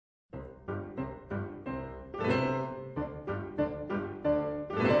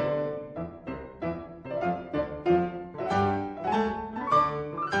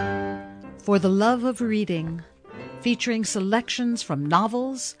For the Love of Reading, featuring selections from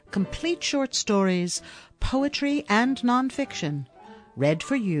novels, complete short stories, poetry, and nonfiction, read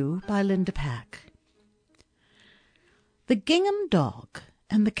for you by Linda Pack. The gingham dog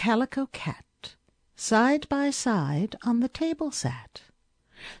and the calico cat side by side on the table sat.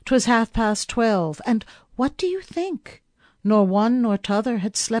 'Twas 12:30, and what do you think? Nor one nor t'other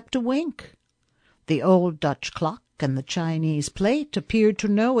had slept a wink. The old Dutch clock and the Chinese plate appeared to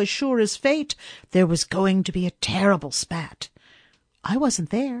know as sure as fate there was going to be a terrible spat. I wasn't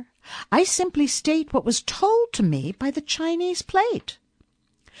there. I simply state what was told to me by the Chinese plate.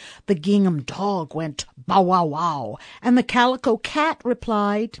 The gingham dog went bow wow wow, and the calico cat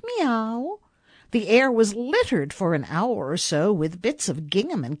replied meow. The air was littered for an hour or so with bits of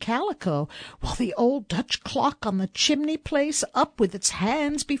gingham and calico, while the old Dutch clock on the chimney place up with its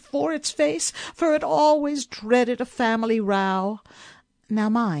hands before its face, for it always dreaded a family row. Now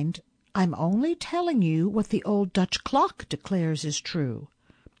mind, I'm only telling you what the old Dutch clock declares is true.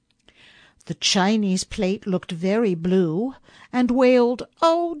 The Chinese plate looked very blue, and wailed,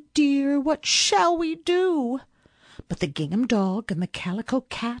 "Oh dear, what shall we do?" But the gingham dog and the calico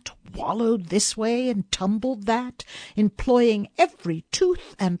cat wallowed this way and tumbled that, employing every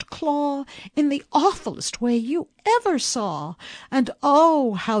tooth and claw in the awfullest way you ever saw. And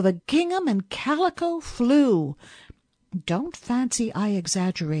oh, how the gingham and calico flew! Don't fancy I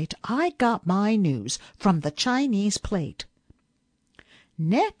exaggerate. I got my news from the Chinese plate.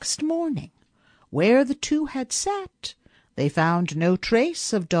 Next morning, where the two had sat, they found no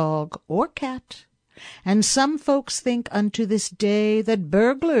trace of dog or cat. And some folks think unto this day that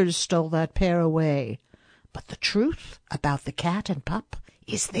burglars stole that pair away. But the truth about the cat and pup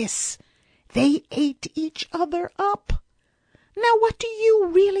is this: they ate each other up. Now what do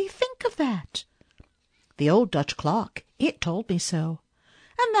you really think of that? The old Dutch clock, it told me so,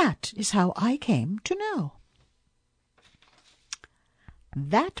 and that is how I came to know.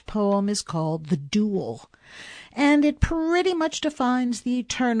 That poem is called The Duel, and it pretty much defines the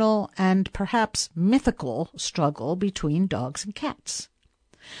eternal and perhaps mythical struggle between dogs and cats.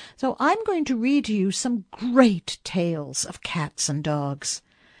 So I'm going to read to you some great tales of cats and dogs,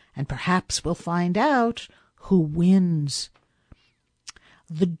 and perhaps we'll find out who wins.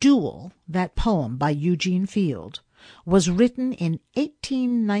 The Duel, that poem by Eugene Field, was written in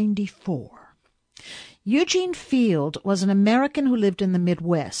 1894. Eugene Field was an American who lived in the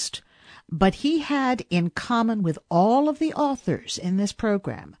Midwest, but he had in common with all of the authors in this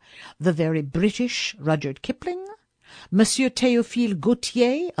program the very British Rudyard Kipling, Monsieur Théophile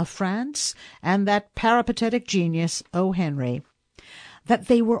Gautier of France, and that peripatetic genius O. Henry, that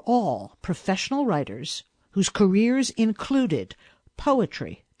they were all professional writers whose careers included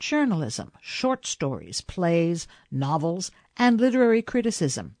poetry, journalism, short stories, plays, novels, and literary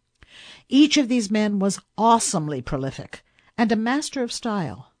criticism. Each of these men was awesomely prolific and a master of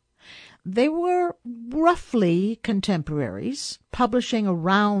style. They were roughly contemporaries, publishing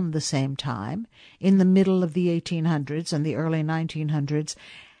around the same time, in the middle of the 1800s and the early 1900s,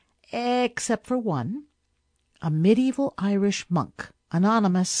 except for one, a medieval Irish monk,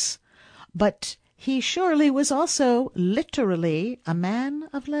 anonymous, but he surely was also literally a man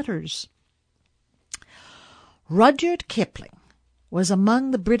of letters. Rudyard Kipling was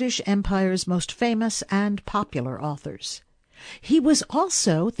among the British Empire's most famous and popular authors. He was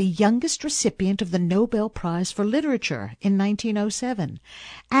also the youngest recipient of the Nobel Prize for Literature in 1907,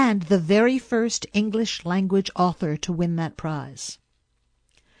 and the very first English-language author to win that prize.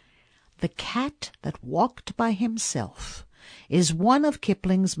 The Cat That Walked by Himself is one of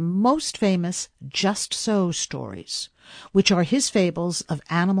Kipling's most famous Just So stories, which are his fables of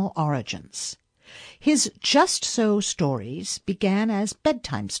animal origins. His Just So stories began as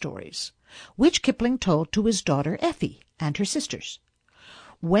bedtime stories, which Kipling told to his daughter Effie and her sisters.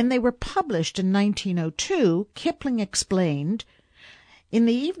 When they were published in 1902, Kipling explained, "In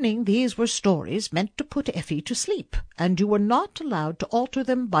the evening these were stories meant to put Effie to sleep, and you were not allowed to alter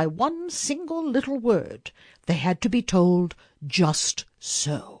them by one single little word. They had to be told just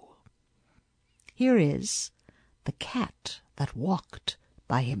so." Here is The Cat That Walked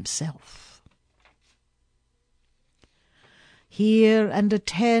by Himself. Hear and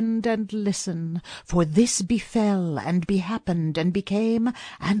attend and listen, for this befell and behappened and became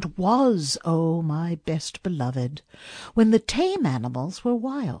and was, O my best beloved, when the tame animals were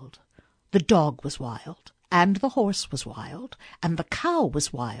wild. The dog was wild, and the horse was wild, and the cow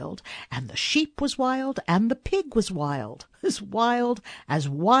was wild, and the sheep was wild, and the pig was wild as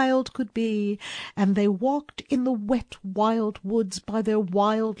wild could be, and they walked in the wet wild woods by their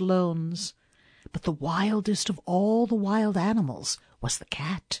wild lones. But the wildest of all the wild animals was the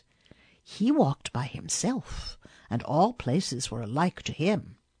cat. He walked by himself, and all places were alike to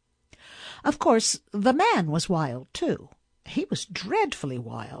him. Of course, the man was wild, too. He was dreadfully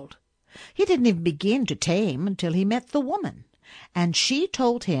wild. He didn't even begin to tame until he met the woman, and she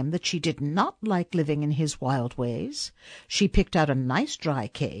told him that she did not like living in his wild ways. She picked out a nice dry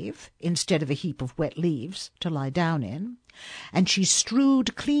cave, instead of a heap of wet leaves, to lie down in, and she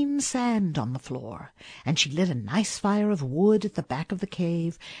strewed clean sand on the floor, and she lit a nice fire of wood at the back of the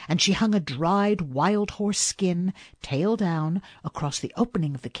cave, and she hung a dried wild horse skin, tail down, across the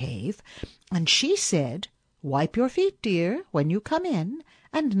opening of the cave, and she said, "Wipe your feet, dear, when you come in,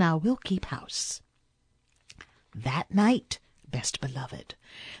 and now we'll keep house." That night, best beloved,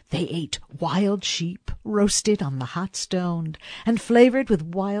 they ate wild sheep roasted on the hot stone, and flavored with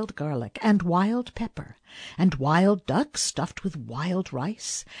wild garlic and wild pepper, and wild duck stuffed with wild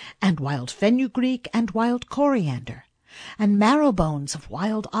rice, and wild fenugreek and wild coriander, and marrow bones of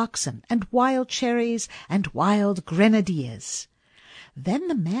wild oxen, and wild cherries and wild grenadillas. Then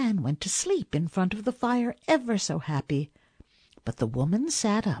the man went to sleep in front of the fire, ever so happy, but the woman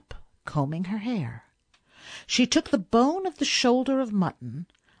sat up, combing her hair. She took the bone of the shoulder of mutton,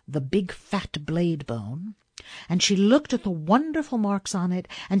 the big fat blade bone, and she looked at the wonderful marks on it,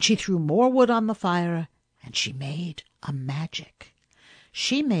 and she threw more wood on the fire, and she made a magic.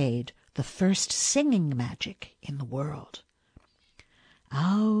 She made the first singing magic in the world.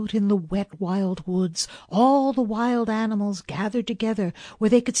 Out in the wet wild woods all the wild animals gathered together where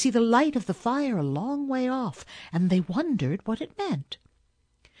they could see the light of the fire a long way off, and they wondered what it meant.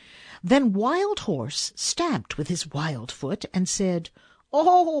 Then Wild Horse stamped with his wild foot and said,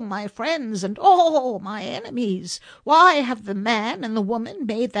 "Oh, my friends, and oh, my enemies, why have the man and the woman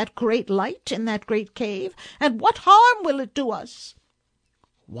made that great light in that great cave, and what harm will it do us?"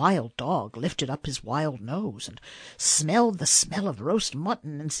 Wild Dog lifted up his wild nose and smelled the smell of roast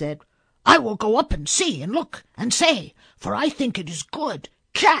mutton and said, "I will go up and see and look and say, for I think it is good.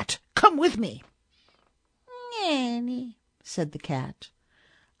 Cat, come with me." "Nanny," said the cat,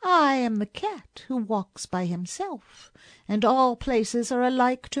 "I am the cat who walks by himself, and all places are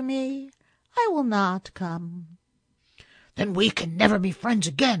alike to me. I will not come." "Then we can never be friends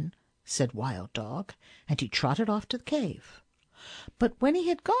again," said Wild Dog, and he trotted off to the cave. But when he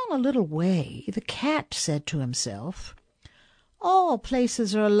had gone a little way, the cat said to himself, "All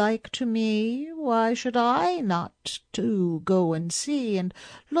places are alike to me. Why should I not too go and see and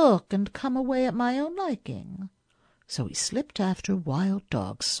look and come away at my own liking?" So he slipped after Wild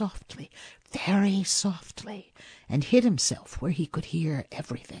Dog softly, very softly, and hid himself where he could hear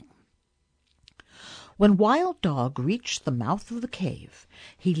everything. When Wild Dog reached the mouth of the cave,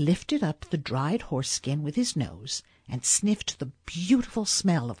 he lifted up the dried horse skin with his nose and sniffed the beautiful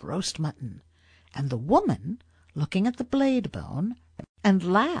smell of roast mutton, and the woman, looking at the blade bone, and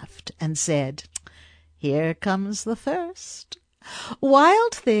laughed and said, "Here comes the first.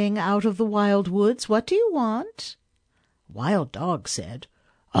 Wild thing out of the wild woods, what do you want?" Wild Dog said,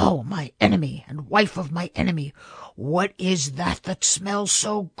 "Oh, my enemy and wife of my enemy, what is that smells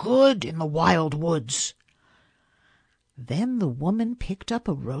so good in the wild woods?" Then the woman picked up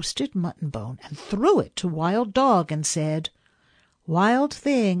a roasted mutton bone and threw it to Wild Dog and said, "Wild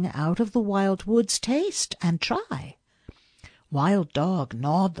thing out of the wild woods, taste and try." Wild Dog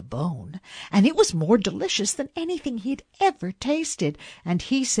gnawed the bone, and it was more delicious than anything he had ever tasted, and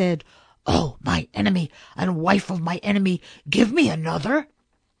he said, "Oh, my enemy and wife of my enemy, give me another."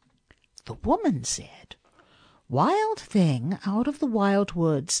 The woman said, "Wild thing out of the wild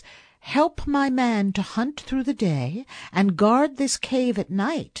woods, help my man to hunt through the day and guard this cave at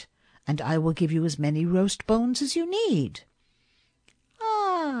night, and I will give you as many roast bones as you need."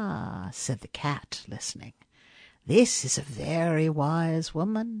 "Ah," said the cat, listening, "this is a very wise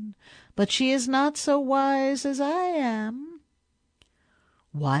woman, but she is not so wise as I am."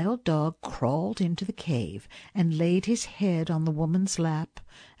 Wild Dog crawled into the cave and laid his head on the woman's lap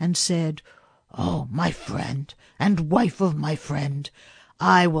and said, "Oh, my friend and wife of my friend,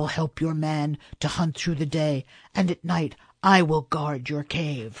 I will help your man to hunt through the day, and at night I will guard your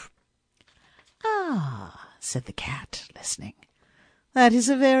cave." "Ah," said the cat, listening, "that is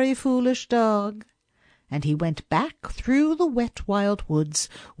a very foolish dog." And he went back through the wet wild woods,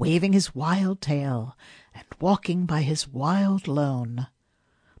 waving his wild tail and walking by his wild lone.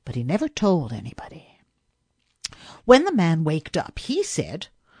 But he never told anybody. When the man waked up, he said,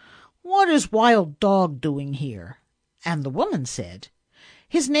 "What is Wild Dog doing here?" And the woman said,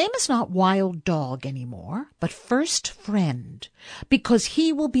 "His name is not Wild Dog any more, but First Friend, because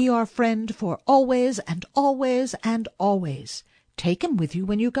he will be our friend for always and always and always. Take him with you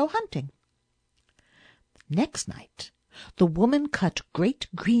when you go hunting." Next night The woman cut great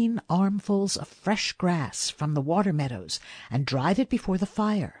green armfuls of fresh grass from the water meadows and dried it before the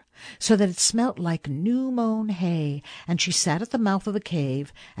fire, so that it smelt like new-mown hay, and she sat at the mouth of the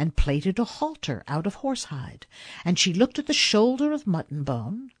cave and plaited a halter out of horsehide, and she looked at the shoulder of mutton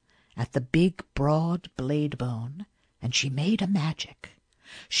bone, at the big broad blade bone, and she made a magic.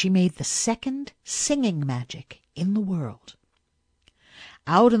 She made the second singing magic in the world.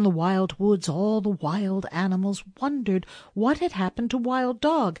 Out in the wild woods all the wild animals wondered what had happened to Wild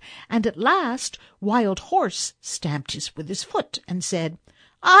Dog, and at last Wild Horse stamped with his foot and said,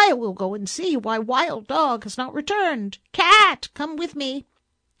 "I will go and see why Wild Dog has not returned. Cat, come with me."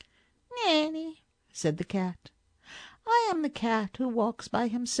 "Nanny," said the cat, "I am the cat who walks by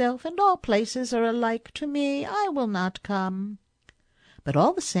himself, and all places are alike to me. I will not come." But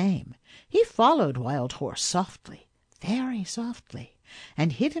all the same he followed Wild Horse softly, very softly,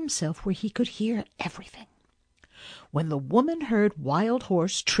 and hid himself where he could hear everything. When the woman heard Wild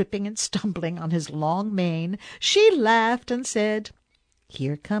Horse tripping and stumbling on his long mane, she laughed and said,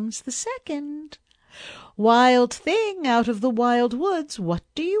 "Here comes the second. Wild thing out of the wild woods, what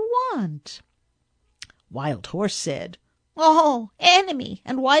do you want?" Wild Horse said, "Oh, enemy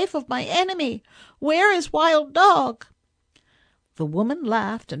and wife of my enemy, where is Wild Dog?" The woman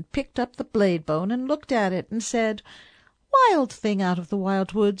laughed and picked up the blade bone and looked at it and said, "Wild thing out of the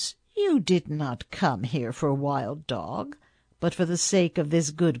wild woods, you did not come here for Wild Dog, but for the sake of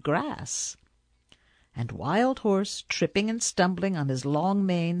this good grass." And Wild Horse, tripping and stumbling on his long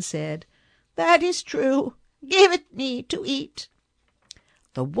mane, said, "That is true. Give it me to eat."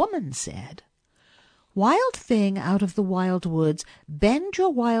 The woman said, "Wild thing out of the wild woods, bend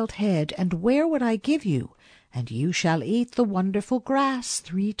your wild head and wear what I give you, and you shall eat the wonderful grass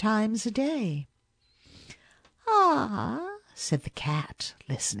 3 times a day." "Ah," said the cat,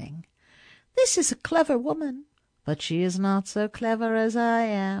 listening, "this is a clever woman, but she is not so clever as I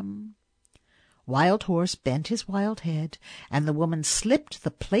am." Wild Horse bent his wild head, and the woman slipped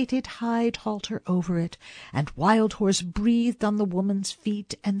the plaited hide halter over it, and Wild Horse breathed on the woman's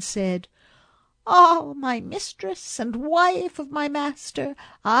feet and said, "Oh, my mistress and wife of my master,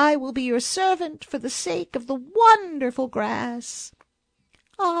 I will be your servant for the sake of the wonderful grass."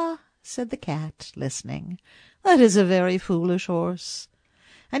 "Ah," said the cat, listening, "that is a very foolish horse."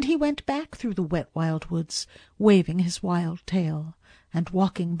 And he went back through the wet wild woods, waving his wild tail, and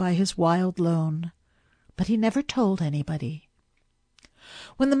walking by his wild lone. But he never told anybody.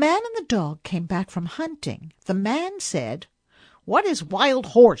 When the man and the dog came back from hunting, the man said, "What is Wild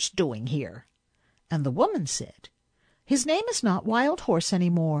Horse doing here?" And the woman said, "His name is not Wild Horse any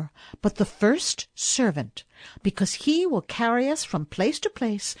more, but the first servant, because he will carry us from place to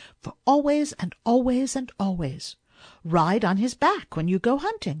place for always and always and always. Ride on his back when you go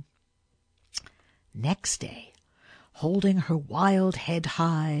hunting." Next day, holding her wild head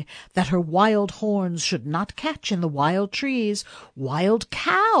high, that her wild horns should not catch in the wild trees, Wild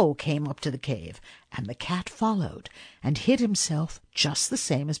Cow came up to the cave, and the cat followed, and hid himself just the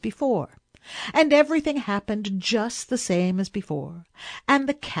same as before. And everything happened just the same as before, and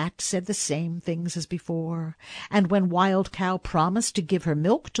the cat said the same things as before, and when Wild Cow promised to give her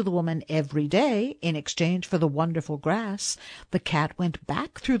milk to the woman every day in exchange for the wonderful grass, the cat went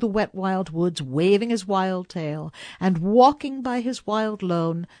back through the wet wild woods waving his wild tail and walking by his wild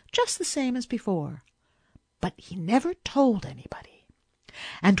lone just the same as before. But he never told anybody.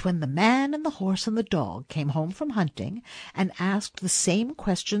 And when the man and the horse and the dog came home from hunting and asked the same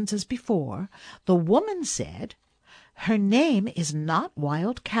questions as before, the woman said, "Her name is not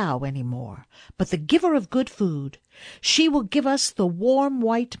Wild Cow any more, but the giver of good food. She will give us the warm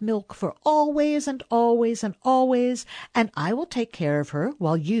white milk for always and always and always, and I will take care of her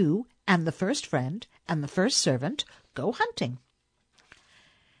while you and the first friend and the first servant go hunting."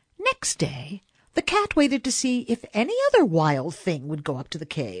 Next day the cat waited to see if any other wild thing would go up to the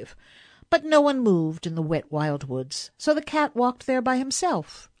cave, but no one moved in the wet wild woods, so the cat walked there by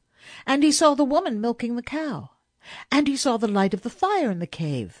himself. And he saw the woman milking the cow, and he saw the light of the fire in the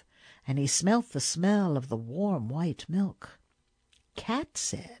cave, and he smelt the smell of the warm white milk. Cat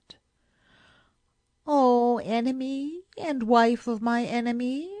said, "Oh, enemy and wife of my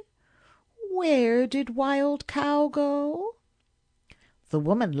enemy, where did Wild Cow go?" The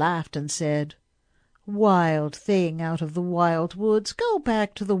woman laughed and said, "Wild thing out of the wild woods, go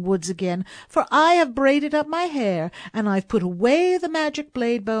back to the woods again, for I have braided up my hair, and I've put away the magic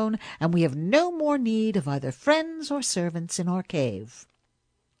blade bone, and we have no more need of either friends or servants in our cave."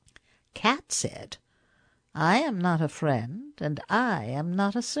 Cat said, "I am not a friend, and I am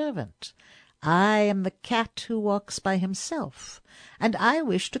not a servant. I am the cat who walks by himself, and I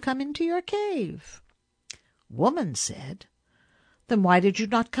wish to come into your cave." Woman said, "Then why did you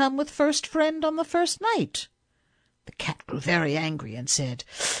not come with first friend on the first night?" The cat grew very angry and said,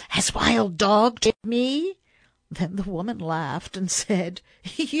 "Has Wild Dog taken me?" Then the woman laughed and said,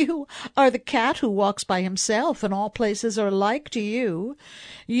 "You are the cat who walks by himself, and all places are alike to you.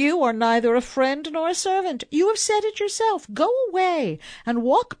 You are neither a friend nor a servant. You have said it yourself. Go away and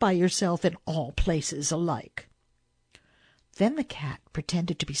walk by yourself in all places alike." Then the cat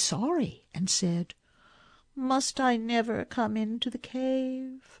pretended to be sorry and said, "Must I never come into the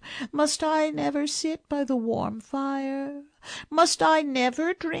cave? Must I never sit by the warm fire? Must I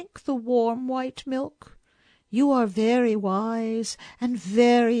never drink the warm white milk? You are very wise and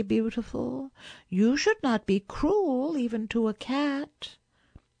very beautiful. You should not be cruel even to a cat."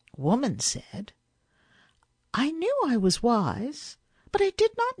 Woman said, "I knew I was wise, but I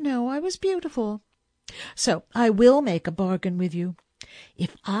did not know I was beautiful. So I will make a bargain with you.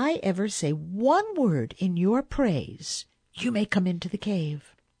 If I ever say one word in your praise, you may come into the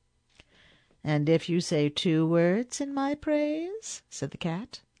cave." "And if you say 2 words in my praise?" said the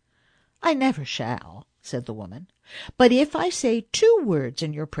cat. "I never shall," said the woman. "But if I say 2 words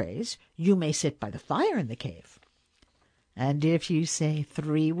in your praise, you may sit by the fire in the cave." "And if you say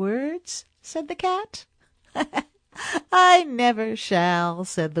 3 words?" said the cat. "I never shall,"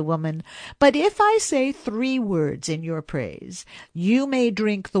 said the woman. "But if I say 3 words in your praise, you may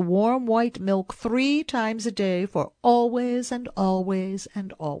drink the warm white milk 3 times a day for always and always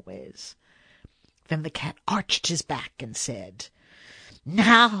and always." Then the cat arched his back and said,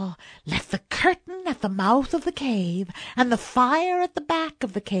 "Now let the curtain at the mouth of the cave, and the fire at the back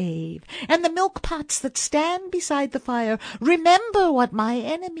of the cave, and the milk pots that stand beside the fire, remember what my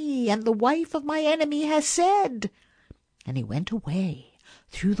enemy and the wife of my enemy has said." And he went away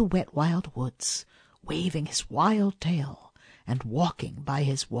through the Wet Wild Woods, waving his wild tail and walking by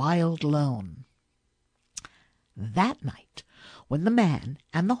his wild lone. That night, when the man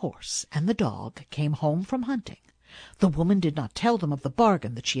and the horse and the dog came home from hunting, the woman did not tell them of the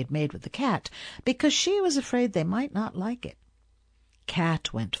bargain that she had made with the cat, because she was afraid they might not like it.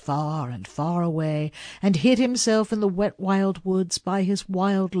 Cat went far and far away, and hid himself in the Wet Wild Woods by his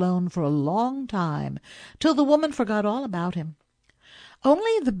wild lone for a long time, till the woman forgot all about him.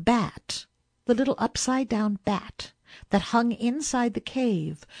 Only the bat, the little upside-down bat that hung inside the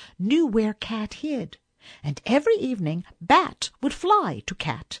cave, knew where Cat hid, and every evening Bat would fly to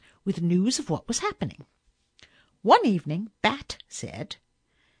Cat with news of what was happening. One evening Bat said,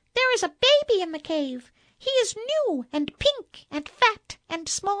 "There is a baby in the cave. He is new and pink and fat and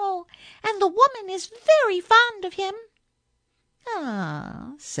small, and the woman is very fond of him."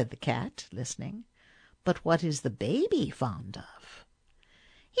 "Ah," said the cat, listening, "but what is the baby fond of?"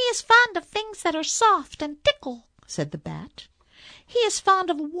 "He is fond of things that are soft and tickle," said the bat. "He is fond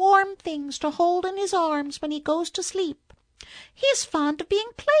of warm things to hold in his arms when he goes to sleep. He is fond of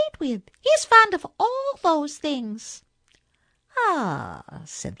being played with. He is fond of all those things." "Ah,"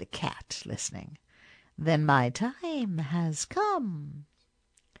 said the cat, listening, "then my time has come."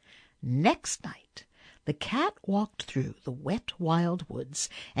 Next night the cat walked through the Wet Wild Woods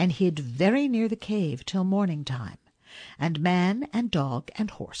and hid very near the cave till morning time, and man and dog and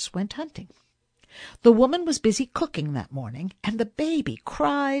horse went hunting. The woman was busy cooking that morning, and the baby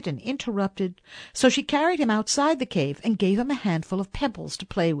cried and interrupted, so she carried him outside the cave and gave him a handful of pebbles to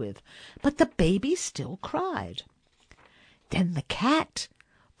play with, but the baby still cried. Then the cat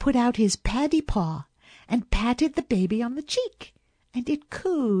put out his paddy paw and patted the baby on the cheek, and it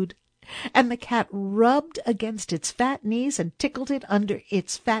cooed, and the cat rubbed against its fat knees and tickled it under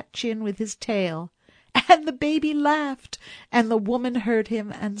its fat chin with his tail, and the baby laughed, and the woman heard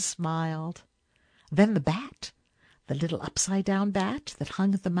him and smiled. Then the bat, the little upside-down bat that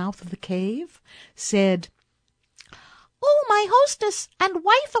hung at the mouth of the cave, said, "Oh, my hostess and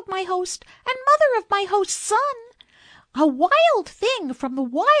wife of my host and mother of my host's son, a wild thing from the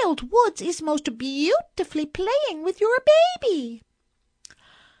wild woods is most beautifully playing with your baby."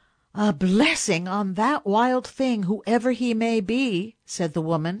 "A blessing on that wild thing, whoever he may be," said the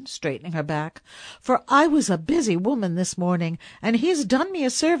woman, straightening her back, "for I was a busy woman this morning, and he's done me a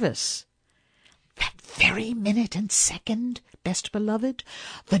service." That very minute and second, best beloved,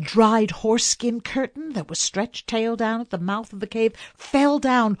 the dried horse-skin curtain that was stretched tail down at the mouth of the cave fell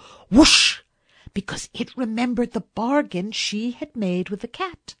down, whoosh, because it remembered the bargain she had made with the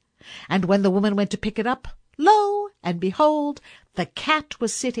cat. And when the woman went to pick it up, lo, and behold, the cat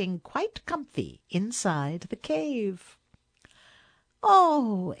was sitting quite comfy inside the cave.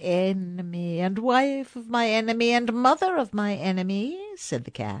 "Oh, enemy and wife of my enemy and mother of my enemy," said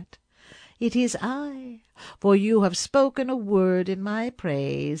the cat, it is I, for you have spoken a word in my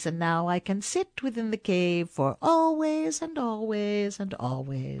praise, and now I can sit within the cave for always and always and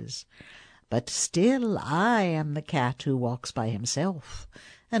always. But still I am the cat who walks by himself,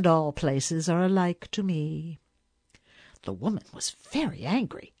 and all places are alike to me." The woman was very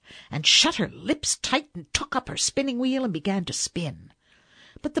angry, and shut her lips tight and took up her spinning wheel and began to spin.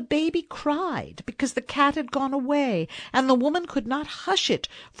 But the baby cried because the cat had gone away, and the woman could not hush it,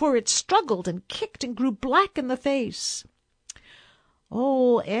 for it struggled and kicked and grew black in the face.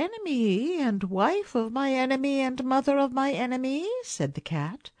 "O enemy and wife of my enemy and mother of my enemy," said the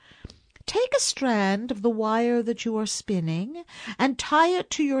cat, "take a strand of the wire that you are spinning, and tie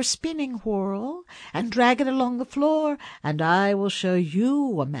it to your spinning whorl, and drag it along the floor, and I will show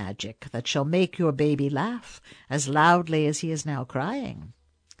you a magic that shall make your baby laugh as loudly as he is now crying."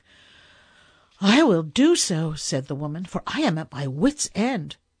 "I will do so," said the woman, "for I am at my wit's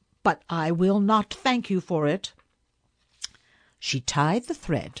end, but I will not thank you for it." She tied the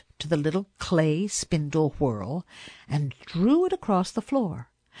thread to the little clay spindle whorl and drew it across the floor,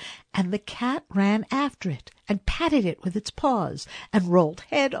 and the cat ran after it and patted it with its paws, and rolled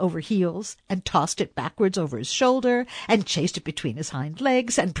head over heels, and tossed it backwards over his shoulder, and chased it between his hind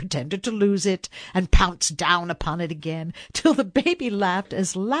legs, and pretended to lose it, and pounced down upon it again, till the baby laughed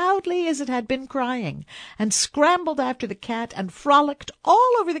as loudly as it had been crying, and scrambled after the cat, and frolicked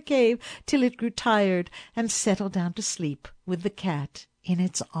all over the cave till it grew tired, and settled down to sleep with the cat in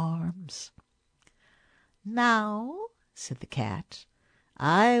its arms. "Now," said the cat,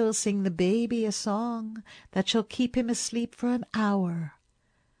 "I will sing the baby a song that shall keep him asleep for an hour."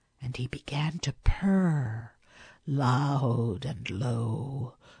 And he began to purr, loud and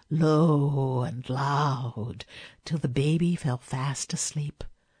low, low and loud, till the baby fell fast asleep.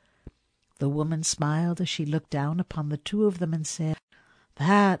 The woman smiled as she looked down upon the two of them and said,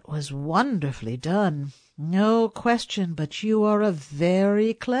 "That was wonderfully done. No question but you are a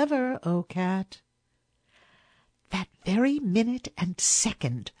very clever, O cat." That very minute and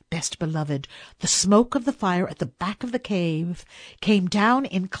second, best beloved, the smoke of the fire at the back of the cave came down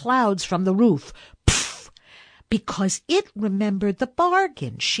in clouds from the roof, poof, because it remembered the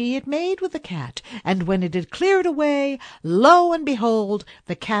bargain she had made with the cat, and when it had cleared away, lo and behold,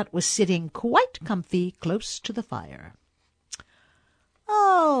 the cat was sitting quite comfy close to the fire.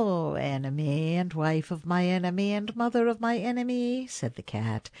 "Oh, enemy and wife of my enemy and mother of my enemy," said the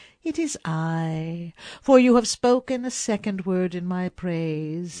cat, "it is I, for you have spoken a second word in my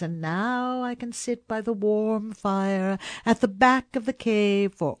praise, and now I can sit by the warm fire at the back of the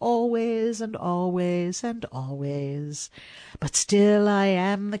cave for always and always and always. But still I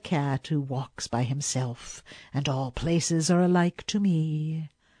am the cat who walks by himself, and all places are alike to me."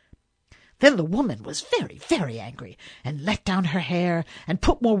 Then the woman was very, very angry, and let down her hair, and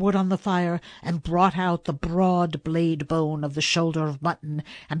put more wood on the fire, and brought out the broad blade bone of the shoulder of mutton,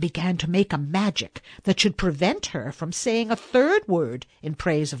 and began to make a magic that should prevent her from saying a third word in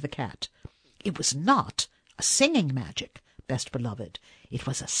praise of the cat. It was not a singing magic, best beloved, it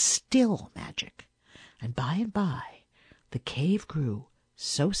was a still magic, and by the cave grew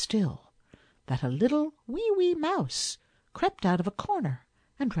so still that a little wee mouse crept out of a corner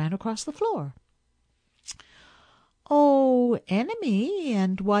and ran across the floor. "Oh, enemy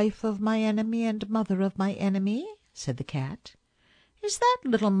and wife of my enemy and mother of my enemy," said the cat, "is that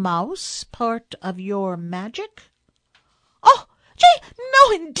little mouse part of your magic?" "Oh, gee,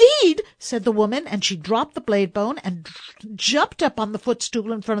 no indeed," said the woman, and she dropped the blade bone and jumped up on the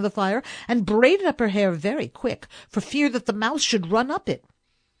footstool in front of the fire and braided up her hair very quick, for fear that the mouse should run up it.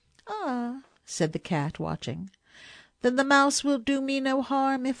 "Ah," said the cat, watching, "then the mouse will do me no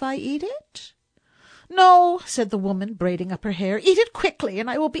harm if I eat it?" "No," said the woman, braiding up her hair. "Eat it quickly,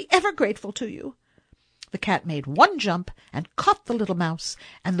 and I will be ever grateful to you." The cat made one jump and caught the little mouse,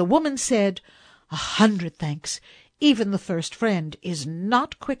 and the woman said, "100 thanks. Even the first friend is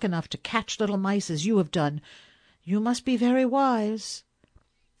not quick enough to catch little mice as you have done. You must be very wise."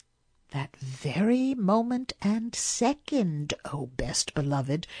 That very moment and second, O best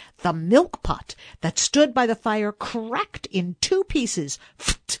beloved, the milk pot that stood by the fire cracked in 2 pieces,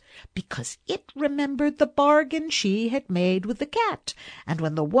 because it remembered the bargain she had made with the cat, and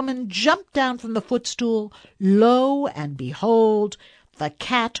when the woman jumped down from the footstool, lo and behold, the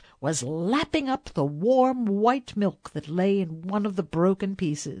cat was lapping up the warm white milk that lay in one of the broken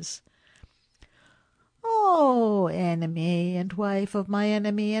pieces. "Oh, enemy and wife of my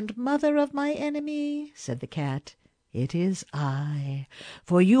enemy and mother of my enemy," said the cat, It is I,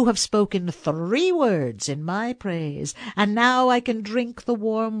 for you have spoken 3 words in my praise, and now I can drink the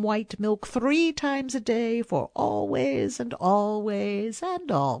warm white milk 3 times a day, for always and always and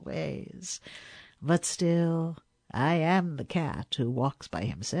always. But still I am the cat who walks by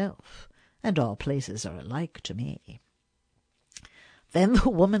himself, and all places are alike to me." Then the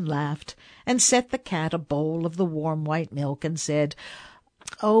woman laughed, and set the cat a bowl of the warm white milk, and said,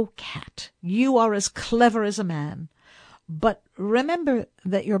 "Oh, cat, you are as clever as a man. But remember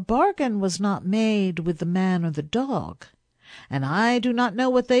that your bargain was not made with the man or the dog, and I do not know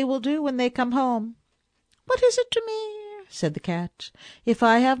what they will do when they come home." "What is it to me?" said the cat. "If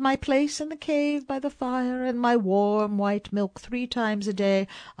I have my place in the cave by the fire, and my warm white milk 3 times a day,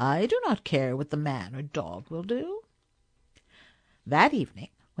 I do not care what the man or dog will do." That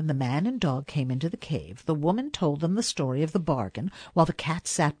evening, when the man and dog came into the cave, the woman told them the story of the bargain, while the cat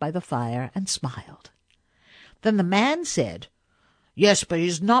sat by the fire and smiled. Then the man said, "Yes, but he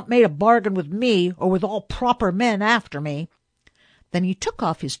has not made a bargain with me, or with all proper men after me." Then he took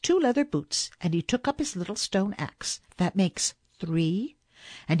off his 2 leather boots, and he took up his little stone axe, that makes 3,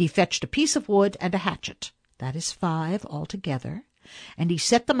 and he fetched a piece of wood and a hatchet, that is 5 altogether, and he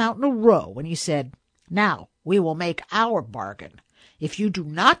set them out in a row, and he said, "Now we will make our bargain. If you do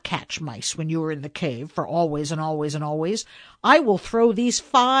not catch mice when you are in the cave for always and always and always, I will throw these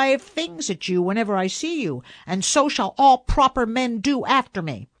 5 things at you whenever I see you, and so shall all proper men do after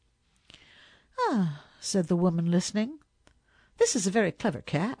me." "Ah," said the woman, listening, "this is a very clever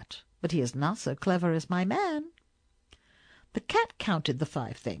cat, but he is not so clever as my man." The cat counted the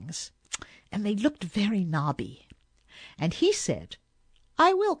 5 things, and they looked very knobby, and he said,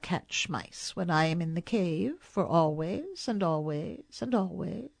 "I will catch mice when I am in the cave for always and always and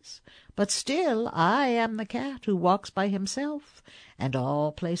always, but still I am the cat who walks by himself, and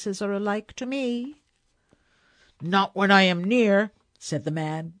all places are alike to me." "Not when I am near," said the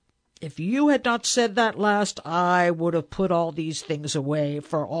man. "If you had not said that last, I would have put all these things away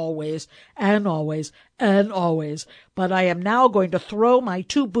for always and always and always, but I am now going to throw my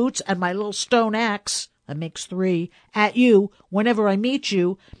 2 boots and my little stone axe, that makes 3, at you whenever I meet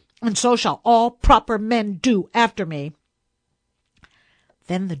you, and so shall all proper men do after me."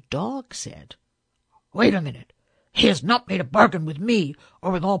 Then the dog said, "Wait a minute, he has not made a bargain with me,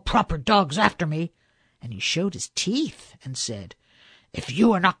 or with all proper dogs after me," and he showed his teeth and said, "If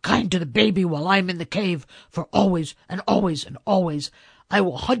you are not kind to the baby while I am in the cave for always and always and always, I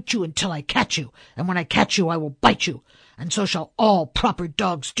will hunt you until I catch you, and when I catch you I will bite you, and so shall all proper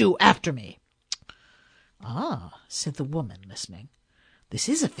dogs do after me." "Ah," said the woman, listening, "this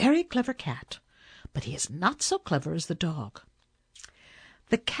is a very clever cat, but he is not so clever as the dog."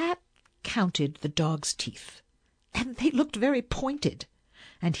 The cat counted the dog's teeth, and they looked very pointed,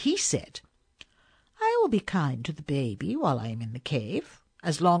 and he said, "I will be kind to the baby while I am in the cave,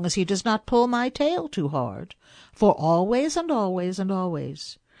 as long as he does not pull my tail too hard, for always and always and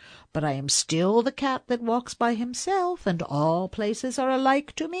always. But I am still the cat that walks by himself, and all places are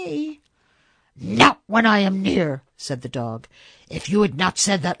alike to me." "Not when I am near," said the dog. "If you had not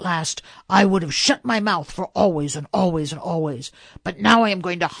said that last, I would have shut my mouth for always and always and always. But now I am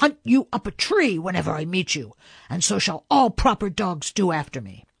going to hunt you up a tree whenever I meet you, and so shall all proper dogs do after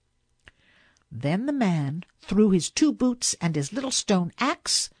me." Then the man threw his 2 boots and his little stone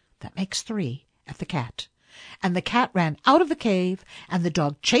axe, that makes 3, at the cat, and the cat ran out of the cave, and the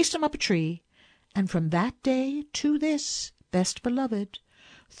dog chased him up a tree, and from that day to this, best beloved,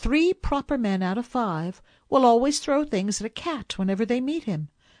 3 proper men out of 5 will always throw things at a cat whenever they meet him,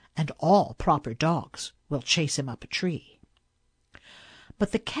 and all proper dogs will chase him up a tree.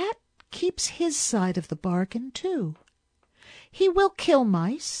 But the cat keeps his side of the bargain too. He will kill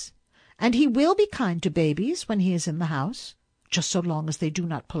mice, and he will be kind to babies when he is in the house, just so long as they do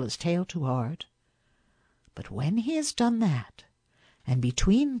not pull his tail too hard. But when he has done that, and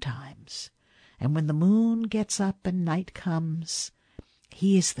between times, and when the moon gets up and night comes,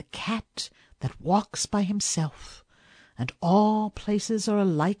 he is the cat that walks by himself, and all places are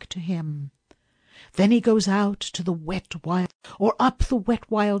alike to him. Then he goes out to the wet wild, or up the wet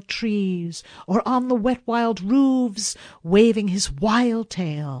wild trees, or on the wet wild roofs, waving his wild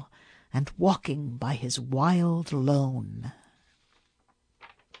tail, and walking by his wild lone.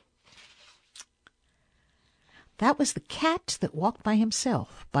 That was The Cat That Walked by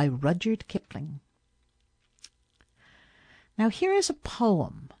Himself by Rudyard Kipling. Now here is a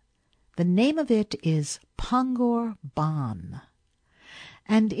poem. The name of it is Pangor Bán,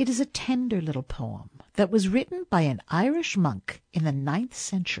 and it is a tender little poem that was written by an Irish monk in the 9th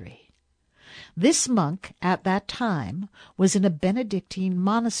century. This monk at that time was in a Benedictine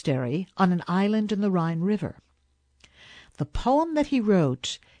monastery on an island in the Rhine River. The poem that he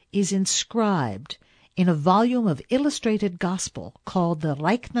wrote is inscribed in a volume of illustrated gospel called the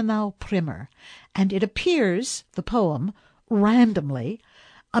Reichenau Primer, and it appears, the poem, randomly,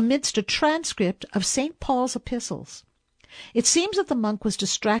 amidst a transcript of St. Paul's epistles. It seems that the monk was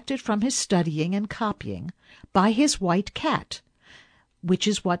distracted from his studying and copying by his white cat, which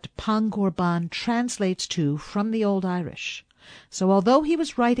is what Pangorban translates to from the Old Irish. So although he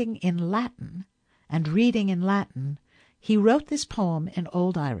was writing in Latin and reading in Latin, he wrote this poem in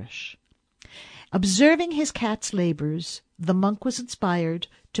Old Irish. Observing his cat's labors, the monk was inspired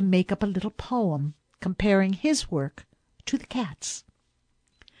to make up a little poem comparing his work to the cat's.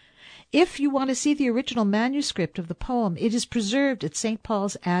 If you want to see the original manuscript of the poem, it is preserved at St.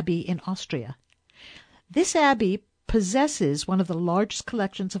 Paul's Abbey in Austria. This abbey possesses one of the largest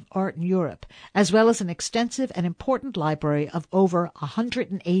collections of art in Europe, as well as an extensive and important library of over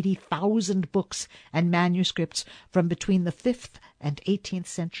 180,000 books and manuscripts from between the 5th and 18th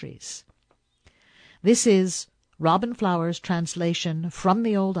centuries. This is Robin Flower's translation from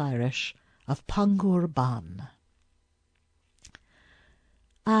the Old Irish of Pangorban.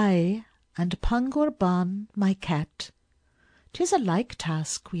 I and Pangorban, my cat, 'tis a like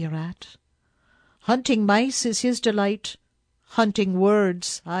task we are at. Hunting mice is his delight, hunting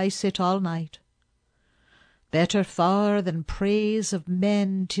words I sit all night. Better far than praise of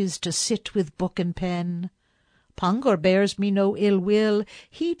men 'tis to sit with book and pen. Pangor bears me no ill will,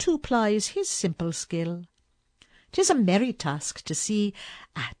 he too plies his simple skill. 'Tis a merry task to see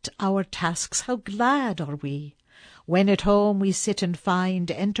at our tasks how glad are we, when at home we sit and find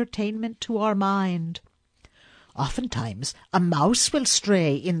entertainment to our mind. Oftentimes a mouse will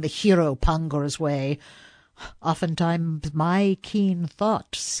stray in the hero Pangor's way. Oftentimes my keen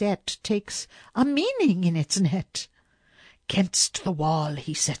thought set takes a meaning in its net. 'Gainst the wall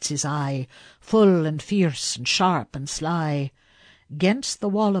he sets his eye, full and fierce and sharp and sly. 'Gainst the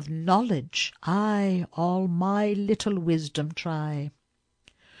wall of knowledge I all my little wisdom try.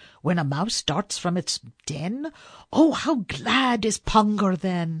 When a mouse darts from its den, oh, how glad is Pangor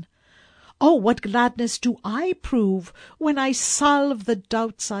then! Oh, what gladness do I prove when I solve the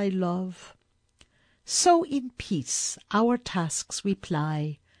doubts I love! So in peace our tasks we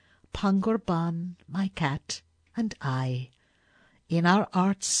ply, Pangorban, my cat, and I. In our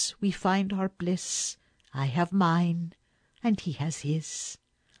arts we find our bliss, I have mine, and he has his.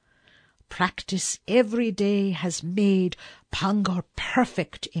 Practice every day has made Pangor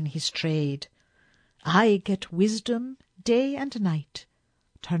perfect in his trade. I get wisdom day and night,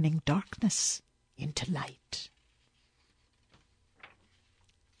 turning darkness into light.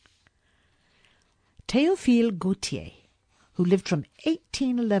 Théophile Gautier, who lived from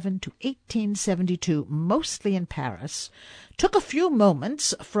 1811 to 1872, mostly in Paris, took a few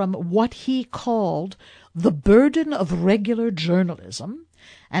moments from what he called the burden of regular journalism,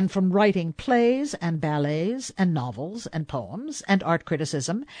 and from writing plays and ballets and novels and poems and art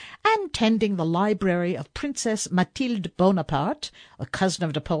criticism, and tending the library of Princess Mathilde Bonaparte, a cousin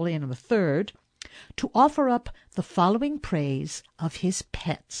of Napoleon III, to offer up the following praise of his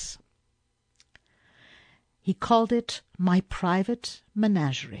pets. He called it my private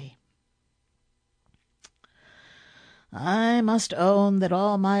menagerie. I must own that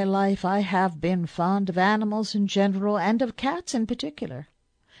all my life I have been fond of animals in general, and of cats in particular.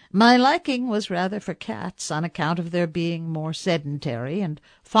 My liking was rather for cats, on account of their being more sedentary and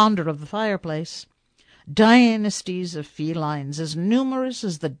fonder of the fireplace. Dynasties of felines, as numerous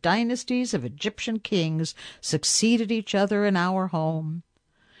as the dynasties of Egyptian kings, succeeded each other in our home.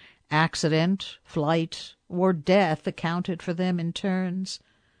 Accident, flight, or death accounted for them in turns,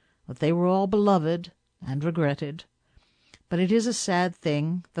 but they were all beloved and regretted. But it is a sad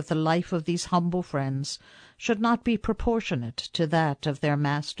thing that the life of these humble friends should not be proportionate to that of their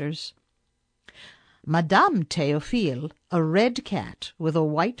masters. Madame Théophile, a red cat with a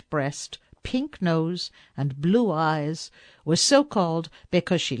white breast, pink nose, and blue eyes, was so called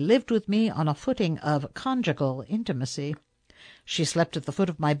because she lived with me on a footing of conjugal intimacy. She slept at the foot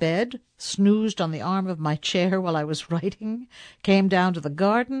of my bed, snoozed on the arm of my chair while I was writing, came down to the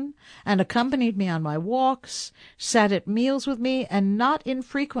garden, and accompanied me on my walks, sat at meals with me, and not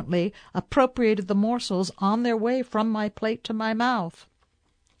infrequently appropriated the morsels on their way from my plate to my mouth.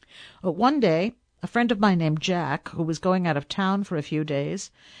 One day, a friend of mine named Jack, who was going out of town for a few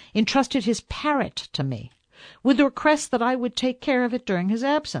days, entrusted his parrot to me, with the request that I would take care of it during his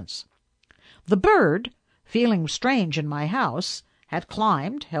absence. The bird, feeling strange in my house, had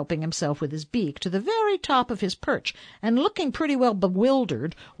climbed, helping himself with his beak, to the very top of his perch, and looking pretty well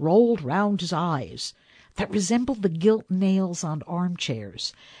bewildered, rolled round his eyes. that resembled the gilt nails on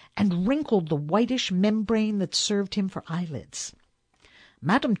armchairs, and wrinkled the whitish membrane that served him for eyelids.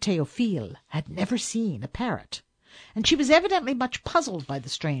 Madame Théophile had never seen a parrot, and she was evidently much puzzled by the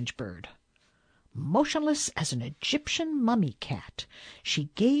strange bird. Motionless as an Egyptian mummy cat, she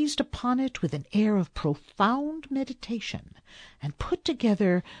gazed upon it with an air of profound meditation, and put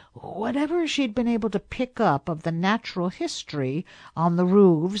together whatever she had been able to pick up of the natural history on the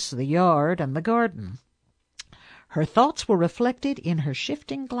roofs, the yard, and the garden. Her thoughts were reflected in her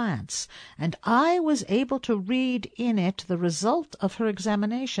shifting glance, and I was able to read in it the result of her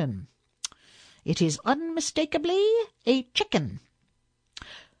examination. "It is unmistakably a chicken."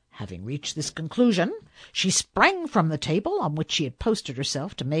 Having reached this conclusion, she sprang from the table on which she had posted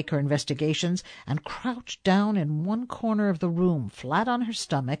herself to make her investigations, and crouched down in one corner of the room, flat on her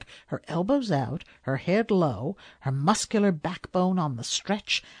stomach, her elbows out, her head low, her muscular backbone on the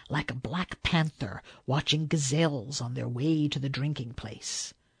stretch, like a black panther watching gazelles on their way to the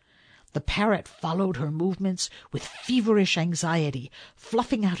drinking-place. The parrot followed her movements with feverish anxiety,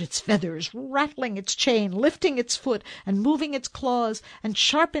 fluffing out its feathers, rattling its chain, lifting its foot, and moving its claws, and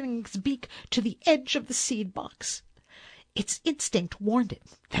sharpening its beak to the edge of the seed-box. Its instinct warned it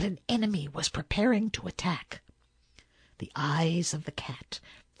that an enemy was preparing to attack. The eyes of the cat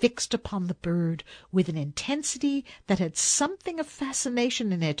fixed upon the bird with an intensity that had something of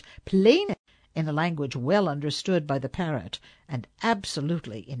fascination in it, plain in a language well understood by the parrot, and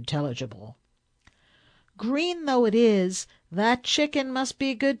absolutely intelligible. "Green though it is, that chicken must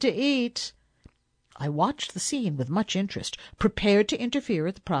be good to eat." I watched the scene with much interest, prepared to interfere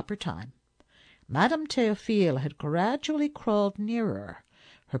at the proper time. Madame Théophile had gradually crawled nearer.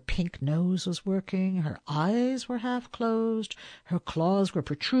 Her pink nose was working, her eyes were half closed, her claws were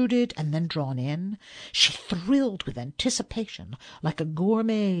protruded and then drawn in. She thrilled with anticipation, like a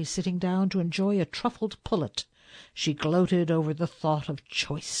gourmet sitting down to enjoy a truffled pullet. She gloated over the thought of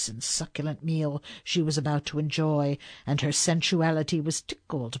choice and succulent meal she was about to enjoy, and her sensuality was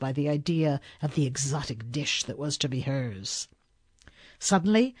tickled by the idea of the exotic dish that was to be hers.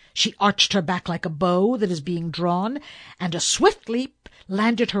 Suddenly she arched her back like a bow that is being drawn, and a swift leap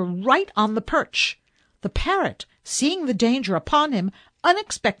landed her right on the perch. The parrot, seeing the danger upon him,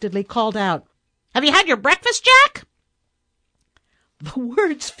 unexpectedly called out, "Have you had your breakfast, Jack?" The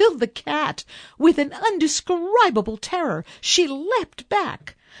words filled the cat with an undescribable terror. She leapt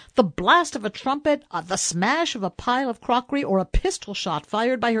back. The blast of a trumpet, the smash of a pile of crockery, or a pistol shot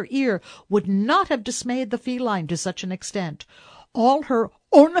fired by her ear would not have dismayed the feline to such an extent. All her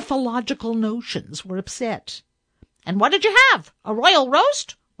ornithological notions were upset. "And what did you have? A royal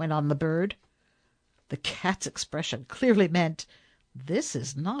roast?" went on the bird. The cat's expression clearly meant, "This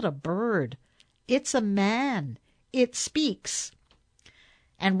is not a bird. It's a man. It speaks."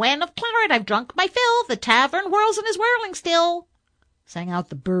 "And when of claret I've drunk my fill, the tavern whirls and is whirling still," sang out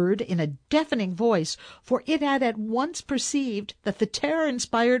the bird in a deafening voice, for it had at once perceived that the terror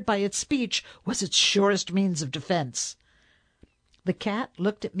inspired by its speech was its surest means of defense. The cat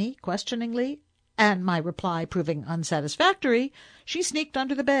looked at me questioningly, and my reply proving unsatisfactory, she sneaked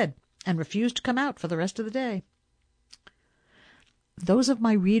under the bed and refused to come out for the rest of the day. Those of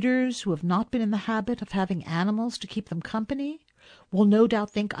my readers who have not been in the habit of having animals to keep them company will no doubt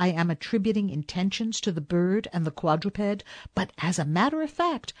think I am attributing intentions to the bird and the quadruped, but as a matter of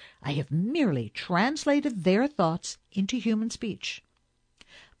fact I have merely translated their thoughts into human speech.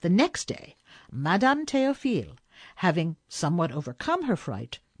 The next day Madame Théophile, having somewhat overcome her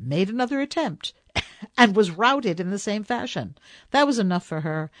fright, made another attempt, and was routed in the same fashion. That was enough for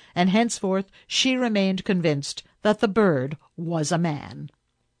her, and henceforth she remained convinced that the bird was a man.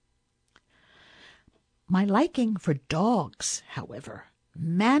 My liking for dogs, however,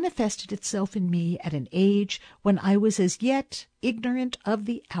 manifested itself in me at an age when I was as yet ignorant of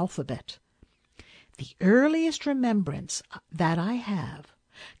the alphabet. The earliest remembrance that I have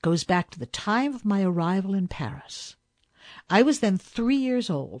goes back to the time of my arrival in Paris. I was then 3 years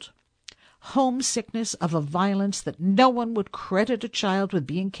old. Homesickness of a violence that no one would credit a child with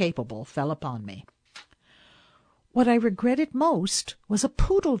being capable fell upon me. What I regretted most was a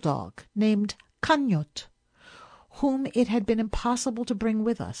poodle dog named Cagnotte, whom it had been impossible to bring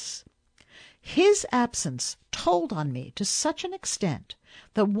with us. His absence told on me to such an extent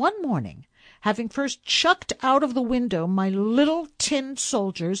that one morning, having first chucked out of the window my little tin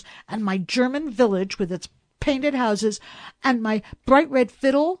soldiers and my German village with its painted houses and my bright red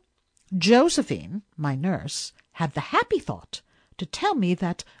fiddle, Josephine, my nurse, had the happy thought to tell me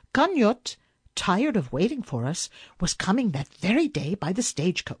that Cagnotte, tired of waiting for us, was coming that very day by the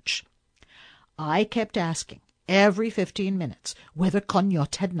stagecoach. I kept asking every 15 minutes whether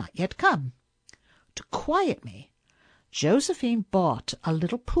Cagnotte had not yet come. To quiet me, Josephine bought a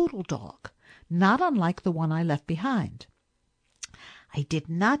little poodle dog, not unlike the one I left behind. I did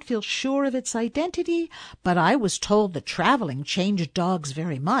not feel sure of its identity, but I was told that traveling changed dogs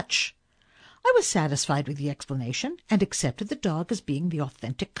very much. I was satisfied with the explanation and accepted the dog as being the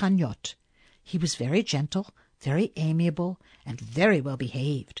authentic Cagnotte. He was very gentle, very amiable, and very well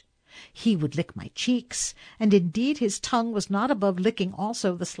behaved. He would lick my cheeks, and indeed his tongue was not above licking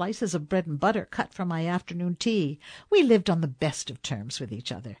also the slices of bread and butter cut from my afternoon tea. We lived on the best of terms with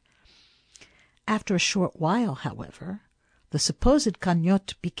each other. After a short while, however, the supposed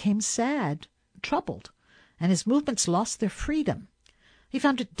Cagnotte became sad, troubled, and his movements lost their freedom. He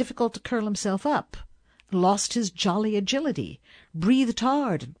found it difficult to curl himself up, lost his jolly agility, breathed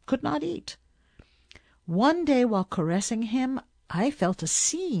hard, and could not eat. One day while caressing him, I felt a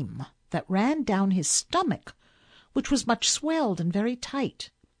seam that ran down his stomach, which was much swelled and very tight.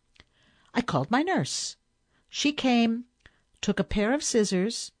 I called my nurse. She came, took a pair of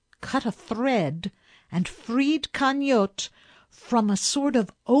scissors, cut a thread, and freed Cagnotte from a sort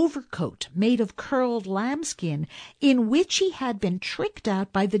of overcoat made of curled lambskin, in which he had been tricked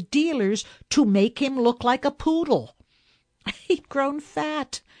out by the dealers to make him look like a poodle. He'd grown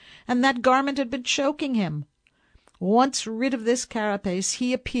fat, and that garment had been choking him. Once rid of this carapace,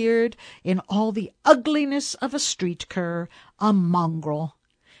 he appeared in all the ugliness of a street cur, a mongrel.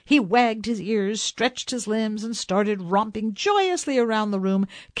 He wagged his ears, stretched his limbs, and started romping joyously around the room,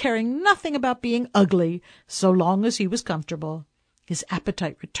 caring nothing about being ugly, so long as he was comfortable. His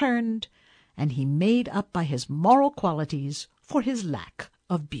appetite returned, and he made up by his moral qualities for his lack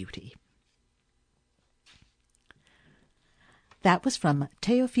of beauty. That was from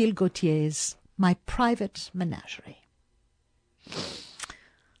Théophile Gautier's My Private Menagerie.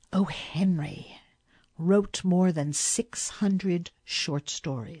 O. Henry wrote more than 600 short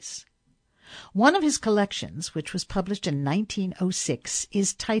stories. One of his collections, which was published in 1906,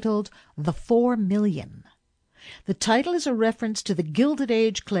 is titled The 4 Million. The title is a reference to the Gilded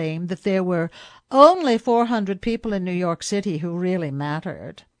Age claim that there were only 400 people in New York City who really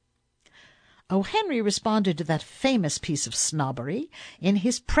mattered. O. Henry responded to that famous piece of snobbery in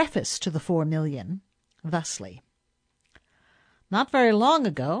his preface to The 4 Million, thusly: Not very long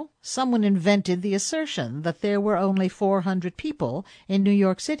ago, someone invented the assertion that there were only 400 people in New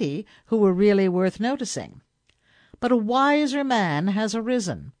York City who were really worth noticing. But a wiser man has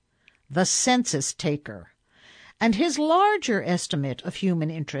arisen, the census taker, and his larger estimate of human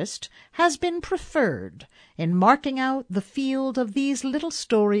interest has been preferred in marking out the field of these little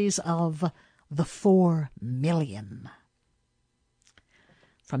stories of the 4 million.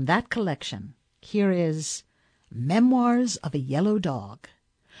 From that collection, here is Memoirs of a Yellow Dog,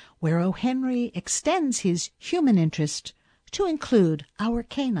 where O. Henry extends his human interest to include our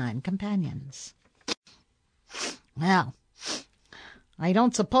canine companions. Well, I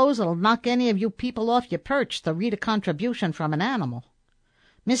don't suppose it'll knock any of you people off your perch to read a contribution from an animal.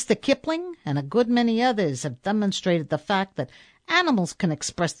 Mr. Kipling and a good many others have demonstrated the fact that animals can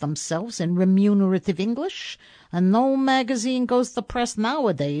express themselves in remunerative English, and no magazine goes to press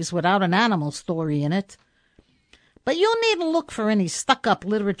nowadays without an animal story in it. But you needn't look for any stuck-up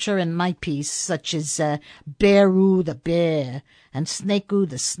literature in my piece, such as Bearoo the Bear and Snakeoo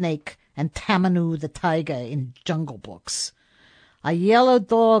the Snake and Tamanoo the Tiger in Jungle Books. A yellow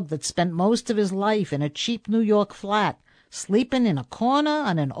dog that spent most of his life in a cheap New York flat, sleeping in a corner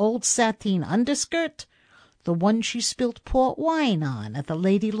on an old sateen underskirt, the one she spilt port wine on at the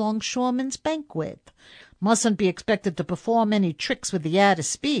Lady Longshoremen's banquet, mustn't be expected to perform any tricks with the art of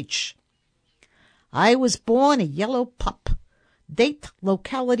speech. I was born a yellow pup. Date,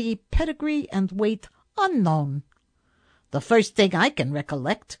 locality, pedigree, and weight unknown. The first thing I can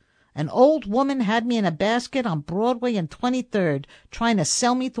recollect, an old woman had me in a basket on Broadway and 23rd, trying to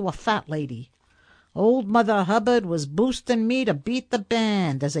sell me to a fat lady. Old Mother Hubbard was boosting me to beat the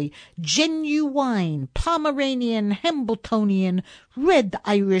band as a genuine Pomeranian, Hambletonian, Red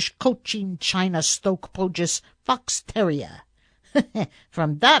Irish Cochin China Stoke Pogus Fox Terrier.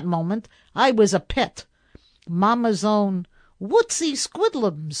 From that moment I was a pet. Mamma's own Wootsy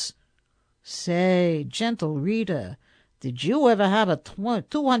Squidlums. Say, gentle reader, did you ever have a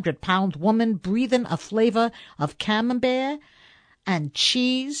 200-pound woman breathing a flavor of camembert and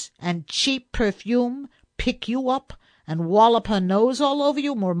cheese and cheap perfume pick you up and wallop her nose all over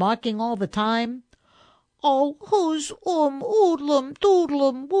you, remarking all the time, "Oh, who's oodlum,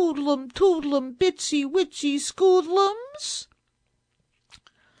 doodlum, woodlum, toodlum, bitsy, witsy, scoodlums?"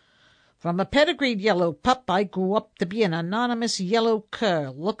 From a pedigreed yellow pup, I grew up to be an anonymous yellow cur,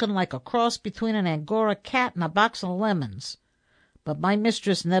 looking like a cross between an Angora cat and a box of lemons. But my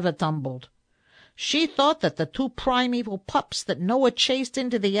mistress never tumbled. She thought that the two primeval pups that Noah chased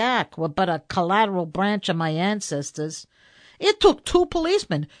into the ark were but a collateral branch of my ancestors. It took 2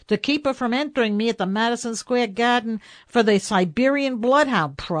 policemen to keep her from entering me at the Madison Square Garden for the Siberian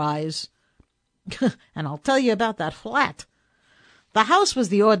Bloodhound Prize. And I'll tell you about that flat. The house was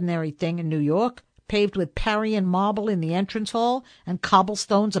the ordinary thing in New York, paved with Parian marble in the entrance hall and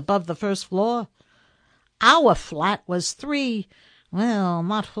cobblestones above the first floor. Our flat was 3, well,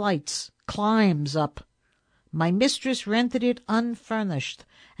 not flights, climbs up. My mistress rented it unfurnished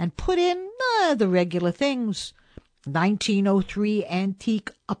and put in the regular things. 1903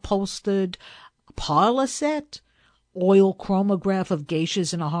 antique upholstered parlor set, oil chromograph of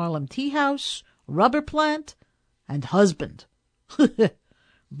geishas in a Harlem tea house, rubber plant, and husband.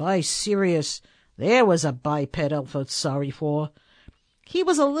 By serious, there was a biped I felt sorry for. He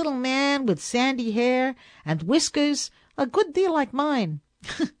was a little man with sandy hair and whiskers a good deal like mine.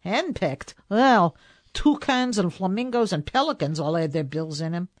 Henpecked. Well, toucans and flamingos and pelicans all had their bills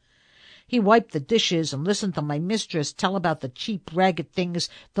in him. He wiped the dishes and listened to my mistress tell about the cheap, ragged things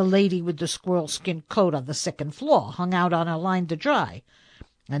the lady with the squirrel-skin coat on the 2nd floor hung out on her line to dry.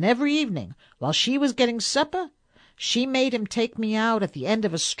 And every evening, while she was getting supper, she made him take me out at the end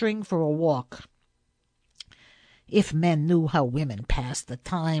of a string for a walk. If men knew how women passed the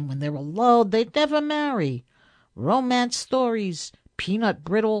time when they were lulled, they'd never marry. Romance stories, peanut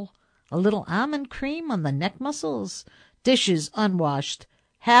brittle, a little almond cream on the neck muscles, dishes unwashed,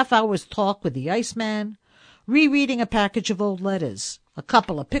 half-hour's talk with the iceman, rereading a package of old letters, a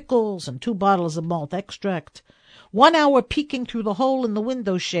couple of pickles and 2 bottles of malt extract, 1 hour peeking through the hole in the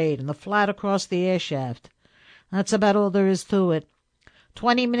window shade and the flat across the air shaft. That's about all there is to it.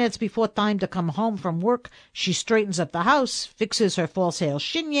 20 minutes before time to come home from work, she straightens up the house, fixes her false hair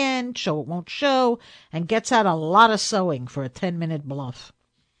chignon so it won't show, and gets out a lot of sewing for a 10-minute bluff.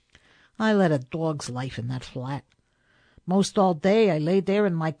 I led a dog's life in that flat. Most all day I lay there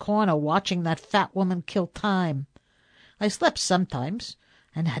in my corner watching that fat woman kill time. I slept sometimes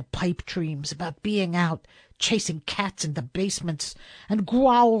and had pipe dreams about being out, chasing cats into basements and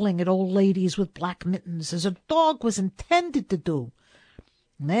growling at old ladies with black mittens as a dog was intended to do.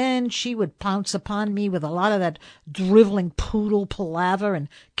 And then she would pounce upon me with a lot of that driveling poodle palaver and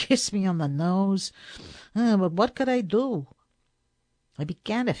kiss me on the nose. But what could I do? I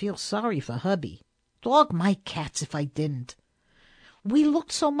began to feel sorry for hubby. Dog my cats if I didn't. We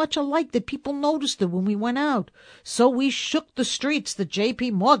looked so much alike that people noticed it when we went out. So we shook the streets that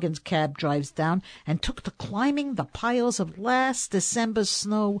J.P. Morgan's cab drives down and took to climbing the piles of last December's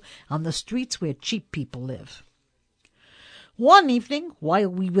snow on the streets where cheap people live. One evening, while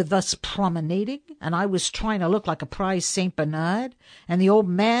we were thus promenading, and I was trying to look like a prize St. Bernard, and the old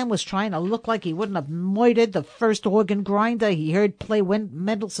man was trying to look like he wouldn't have murdered the first organ grinder he heard play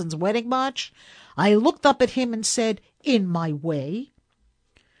Mendelssohn's Wedding March, I looked up at him and said, in my way,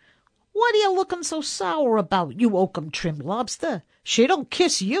 "What are you looking so sour about, you oakum-trimmed lobster? She don't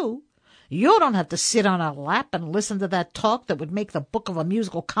kiss you. You don't have to sit on her lap and listen to that talk that would make the book of a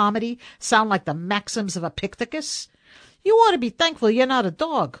musical comedy sound like the maxims of Epictetus. You ought to be thankful you're not a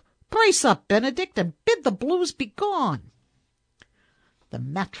dog. Brace up, Benedict, and bid the blues be gone." The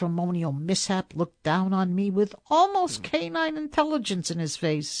matrimonial mishap looked down on me with almost canine intelligence in his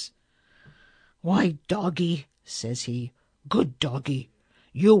face. "Why, doggy," says he, "good doggy,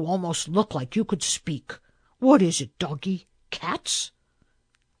 you almost look like you could speak. What is it, doggy? Cats?"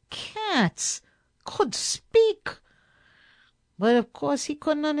 Cats! Could speak! But of course he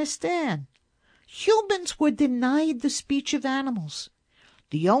couldn't understand. Humans were denied the speech of animals.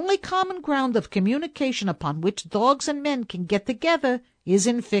 The only common ground of communication upon which dogs and men can get together is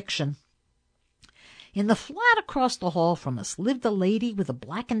in fiction. In the flat across the hall from us lived a lady with a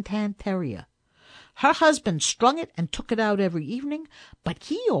black and tan terrier. Her husband strung it and took it out every evening, but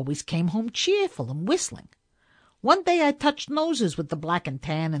he always came home cheerful and whistling. One day I touched noses with the black and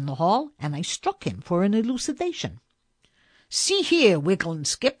tan in the hall, and I struck him for an elucidation. "See here, Wiggle and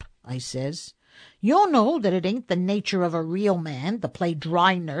Skip," I says, "you know that it ain't the nature of a real man to play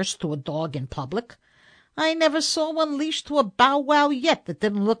dry nurse to a dog in public. I never saw one leashed to a bow-wow yet that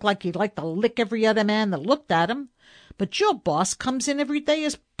didn't look like he'd like to lick every other man that looked at him. But your boss comes in every day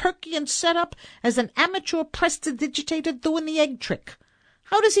as perky and set up as an amateur prestidigitator doing the egg trick.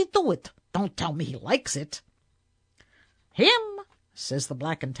 How does he do it? Don't tell me he likes it." "Him," says the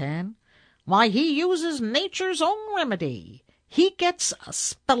black and tan, "why, he uses nature's own remedy. He gets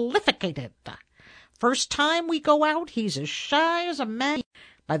spellificated. First time we go out, he's as shy as a man.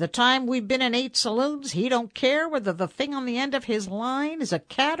 By the time we've been in 8 saloons, he don't care whether the thing on the end of his line is a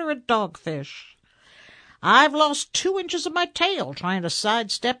cat or a dogfish. I've lost 2 inches of my tail trying to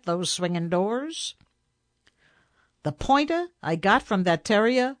sidestep those swinging doors. The pointer I got from that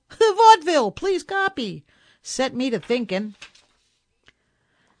terrier, vaudeville, please copy, set me to thinking.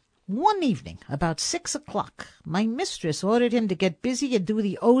 One evening, about 6 o'clock, my mistress ordered him to get busy and do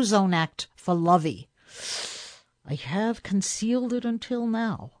the ozone act for Lovey. I have concealed it until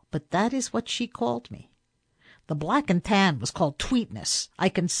now, but that is what she called me. The black and tan was called Tweetness. I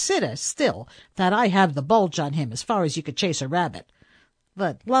consider still that I have the bulge on him as far as you could chase a rabbit.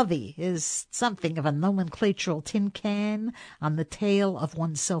 But Lovey is something of a nomenclatural tin can on the tail of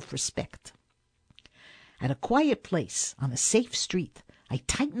one's self-respect. At a quiet place on a safe street, I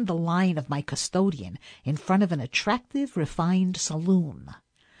tightened the line of my custodian in front of an attractive, refined saloon.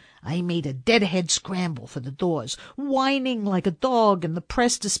 I made a deadhead scramble for the doors, whining like a dog in the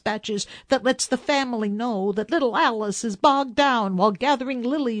press dispatches that lets the family know that little Alice is bogged down while gathering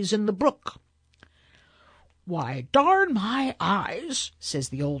lilies in the brook. "Why, darn my eyes," says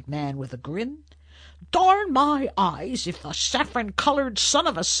the old man with a grin. "Darn my eyes if the saffron-colored son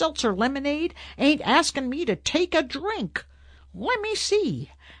of a seltzer lemonade ain't asking me to take a drink. Let me see.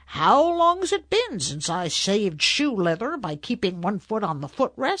 How long's it been since I saved shoe leather by keeping one foot on the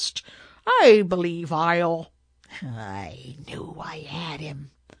footrest? I believe I'll—" I knew I had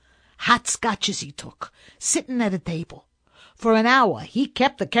him. Hot scotches he took, sitting at a table. For an hour he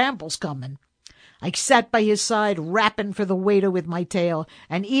kept the Campbells coming. I sat by his side, rapping for the waiter with my tail,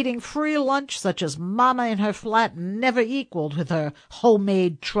 and eating free lunch such as Mama in her flat never equaled with her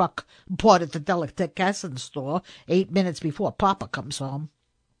homemade truck, bought at the delicatessen store 8 minutes before Papa comes home.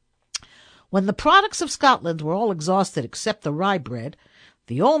 When the products of Scotland were all exhausted except the rye bread,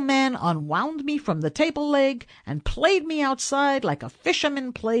 the old man unwound me from the table leg and played me outside like a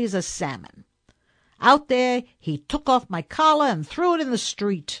fisherman plays a salmon. Out there he took off my collar and threw it in the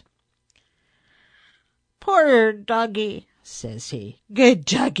street. "Poor doggy," says he. "Good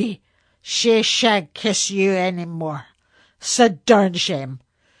doggy. She shan't kiss you any more. 'S a darn shame.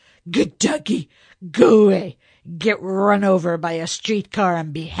 Good doggy. Go away. Get run over by a streetcar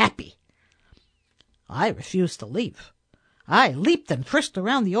and be happy." I refused to leave. I leaped and frisked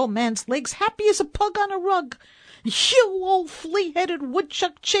around the old man's legs, happy as a pug on a rug. "You old flea-headed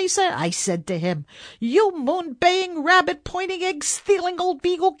woodchuck chaser," I said to him. "You moon-baying, rabbit-pointing, egg-stealing old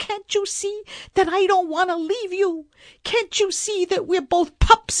beagle, can't you see that I don't want to leave you? Can't you see that we're both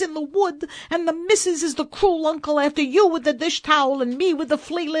pups in the wood, and the missus is the cruel uncle after you with the dish towel and me with the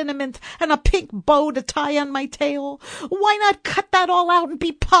flea liniment and a pink bow to tie on my tail? Why not cut that all out and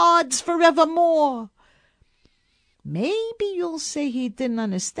be pods forevermore?" Maybe you'll say he didn't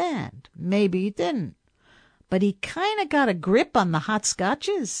understand. Maybe he didn't. But he kind of got a grip on the hot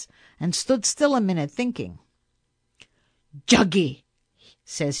scotches and stood still a minute thinking. "Juggy,"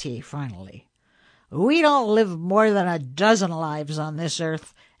 says he finally, "we don't live more than a dozen lives on this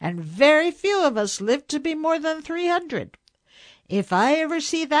earth, and very few of us live to be more than 300. If I ever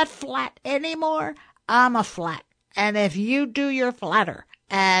see that flat any more, I'm a flat, and if you do, you're flatter,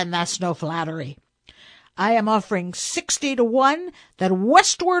 and that's no flattery. I am offering 60 to 1 that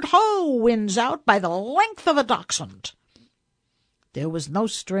Westward Ho wins out by the length of a dachshund." There was no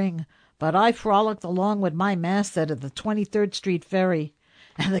string, but I frolicked along with my master to the 23rd Street ferry,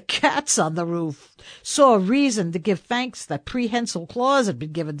 and the cats on the roof saw reason to give thanks that prehensile claws had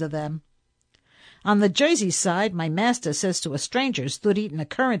been given to them. On the Jersey side, my master says to a stranger who stood eating a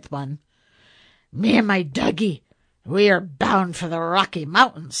currant bun, "Me and my doggy, we are bound for the Rocky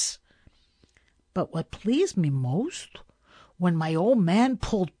Mountains." But what pleased me most, when my old man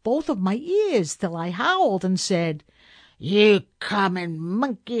pulled both of my ears till I howled and said, "You common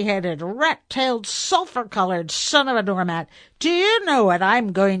monkey-headed, rat-tailed, sulphur-colored son of a doormat, do you know what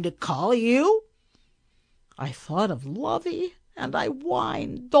I'm going to call you?" I thought of Lovey, and I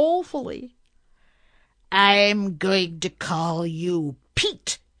whined dolefully. "I'm going to call you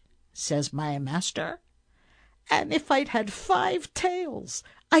Pete," says my master. And if I'd had 5 tails,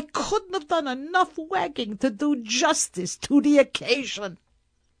 I couldn't have done enough wagging to do justice to the occasion.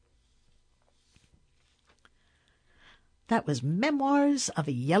 That was Memoirs of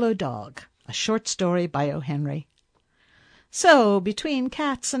a Yellow Dog, a short story by O. Henry. So, between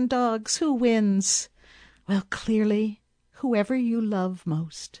cats and dogs, who wins? Well, clearly, whoever you love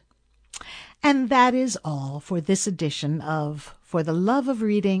most. And that is all for this edition of For the Love of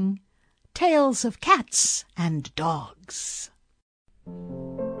Reading, Tales of Cats and Dogs.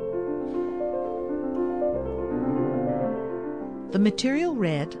 The material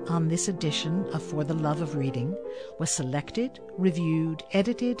read on this edition of For the Love of Reading was selected, reviewed,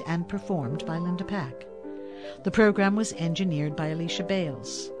 edited, and performed by Linda Pack. The program was engineered by Alicia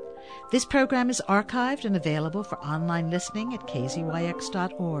Bales. This program is archived and available for online listening at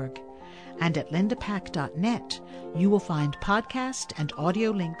kzyx.org. And at lindapack.net, you will find podcast and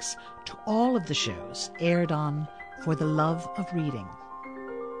audio links to all of the shows aired on For the Love of Reading.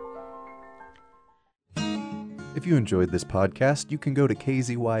 If you enjoyed this podcast, you can go to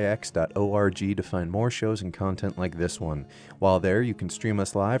kzyx.org to find more shows and content like this one. While there, you can stream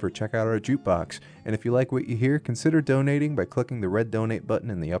us live or check out our jukebox. And if you like what you hear, consider donating by clicking the red donate button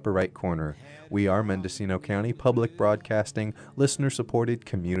in the upper right corner. We are Mendocino County Public Broadcasting, listener-supported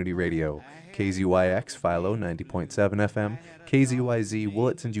community radio. KZYX, Philo 90.7 FM, KZYZ,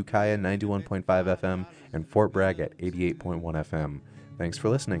 Willits and Ukiah 91.5 FM, and Fort Bragg at 88.1 FM. Thanks for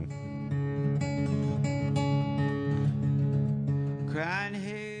listening. Crying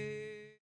here.